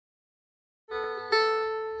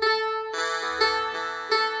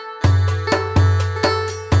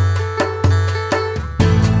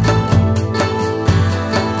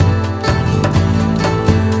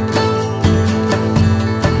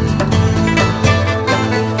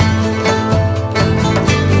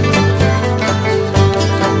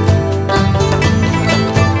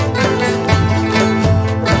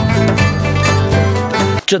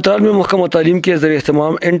चतराल में महकमा तालीम के ज़रिए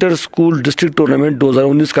इहतमाम इंटर स्कूल डिस्ट्रिक्ट टूर्नामेंट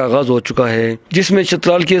 2019 का आगाज हो चुका है, जिसमें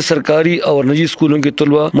चतराल के सरकारी और निजी स्कूलों के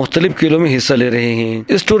तलबा मुख्तलिफ खेलों में हिस्सा ले रहे हैं।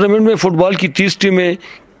 इस टूर्नामेंट में फुटबॉल की 30 टीमें,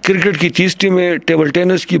 क्रिकेट की 30 टीमें, टेबल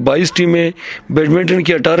टेनिस की 22 टीमें, बैडमिंटन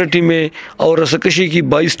की 18 टीमें और रस्साकशी की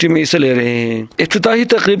 22 टीमें हिस्सा ले रहे हैं। इफ्तिताही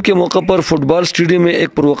तकरीब के मौके पर फुटबॉल स्टेडियम में एक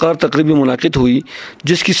पुरवकार तकरीब मुनाकिद हुई,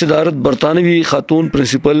 जिसकी सदारत बरतानवी खातून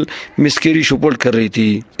प्रिंसिपल मिस केरी शुपोर्ट कर रही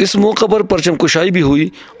थी। इस मौके पर परचम कुशाई भी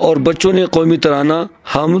हुई और बच्चों ने कौमी तराना,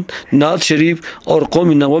 हमद, नात शरीफ और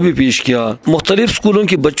कौमी नवा भी पेश किया। मुख्तलिफ स्कूलों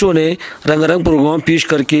के बच्चों ने रंगारंग प्रोग्राम पेश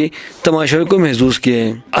करके तमाशाई को महसूस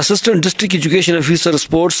किए। Assistant district education officer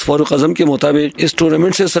sports Farooq के मुताबिक इस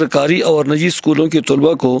टूर्नामेंट से सरकारी और निजी स्कूलों के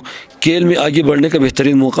तलबा को खेल में आगे बढ़ने का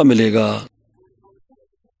बेहतरीन मौका मिलेगा।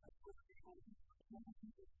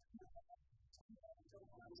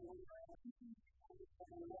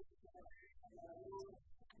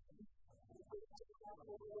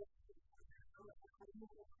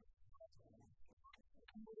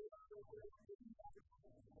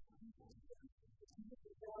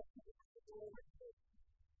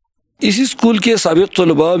 इसी स्कूल के साबिक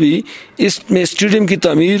तलबा भी इसमें स्टेडियम की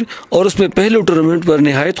तामीर और उसमें पहले टूर्नामेंट पर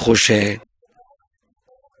निहायत खुश हैं।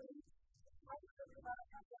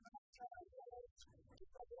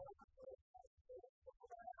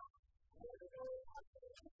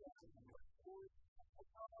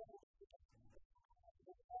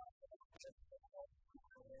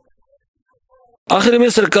 आखिर में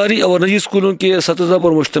सरकारी और निजी स्कूलों के असातिज़ा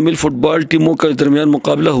पर मुश्तमिल फुटबॉल टीमों के दरमियान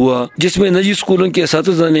मुकाबला हुआ, जिसमें निजी स्कूलों के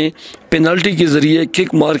असातिज़ा ने पेनाल्टी के जरिए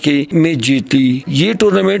किक मार के मैच जीती। ये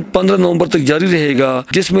टूर्नामेंट 15 नवंबर तक जारी रहेगा,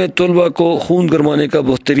 जिसमें तलबा को खून गरमाने का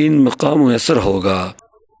बेहतरीन मकाम मैसर होगा।